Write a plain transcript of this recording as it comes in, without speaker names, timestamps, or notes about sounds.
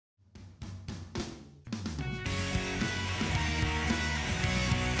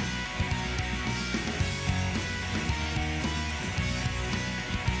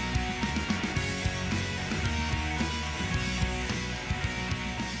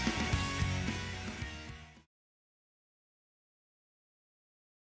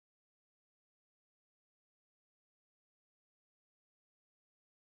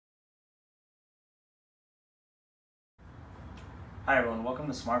Hi everyone, welcome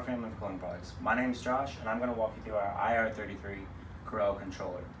to Smart Family of Cooling Products. My name is Josh and I'm going to walk you through our IR33 Carel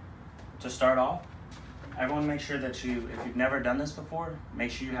controller. To start off, everyone make sure that if you've never done this before, make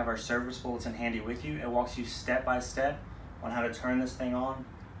sure you have our service bulletin handy with you. It walks you step by step on how to turn this thing on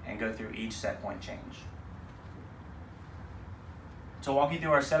and go through each set point change. To walk you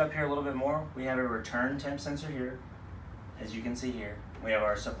through our setup here a little bit more, we have a return temp sensor here, as you can see here. We have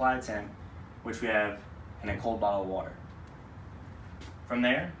our supply temp, which we have in a cold bottle of water. From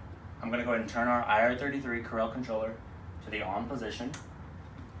there, I'm going to go ahead and turn our IR33 Carel controller to the on position.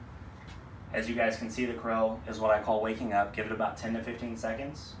 As you guys can see, the Carel is what I call waking up. Give it about 10 to 15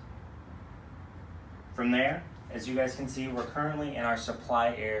 seconds. From there, as you guys can see, we're currently in our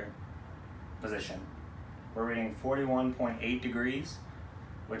supply air position. We're reading 41.8 degrees,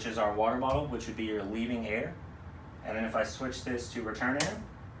 which is our water bottle, which would be your leaving air. And then if I switch this to return air,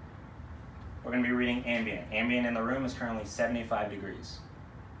 we're going to be reading ambient. Ambient in the room is currently 75 degrees.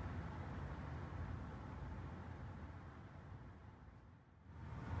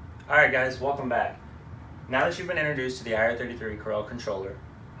 Alright guys, welcome back. Now that you've been introduced to the IR33 Carel controller,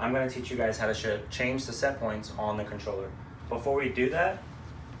 I'm going to teach you guys how to change the set points on the controller. Before we do that,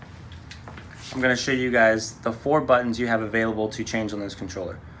 I'm going to show you guys the 4 buttons you have available to change on this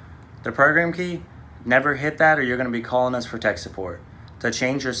controller. The program key, never hit that or you're going to be calling us for tech support. To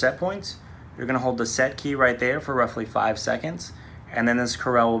change your set points, you're going to hold the set key right there for roughly 5 seconds, and then this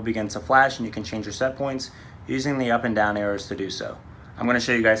Carel will begin to flash and you can change your set points using the up and down arrows to do so. I'm going to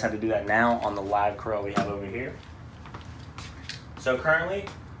show you guys how to do that now on the live Carel we have over here. So currently,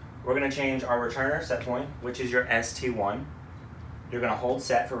 we're going to change our returner set point, which is your ST1. You're going to hold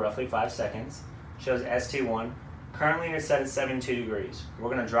set for roughly 5 seconds. Shows ST1. Currently it's set at 72 degrees. We're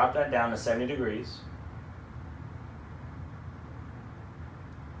going to drop that down to 70 degrees.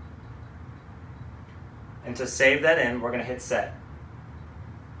 And to save that in, we're going to hit set.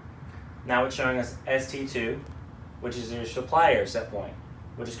 Now it's showing us ST2, which is your supply air set point,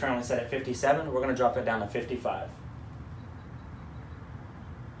 which is currently set at 57. We're going to drop that down to 55.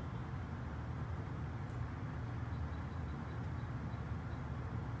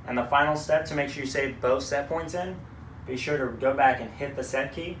 And the final step to make sure you save both set points in, be sure to go back and hit the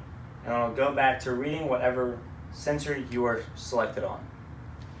set key, and it'll go back to reading whatever sensor you are selected on.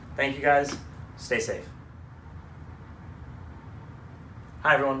 Thank you guys. Stay safe.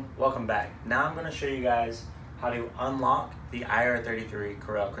 Hi everyone, welcome back. Now I'm going to show you guys how to unlock the IR33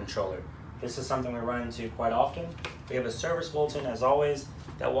 Carel controller. This is something we run into quite often. We have a service bulletin, as always,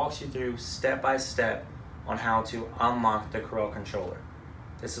 that walks you through step by step on how to unlock the Carel controller.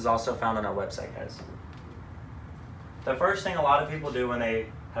 This is also found on our website, guys. The first thing a lot of people do when they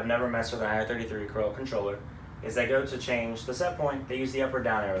have never messed with an IR33 Carel controller is they go to change the set point. They use the up or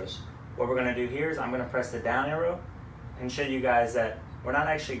down arrows. What we're going to do here is I'm going to press the down arrow and show you guys that we're not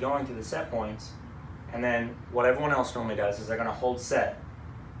actually going through the set points, and then what everyone else normally does is they're going to hold set.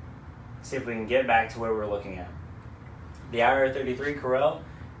 See if we can get back to where we're looking at. The IR33 Carel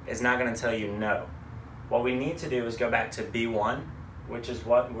is not going to tell you no. What we need to do is go back to B1, which is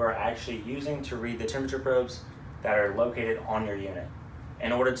what we're actually using to read the temperature probes that are located on your unit.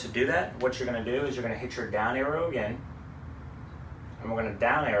 In order to do that, what you're going to do is you're going to hit your down arrow again, and we're going to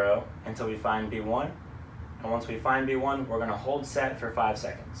down arrow until we find B1. And once we find B1, we're going to hold set for 5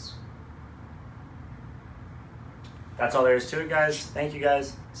 seconds. That's all there is to it, guys. Thank you,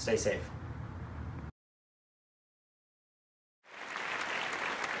 guys. Stay safe.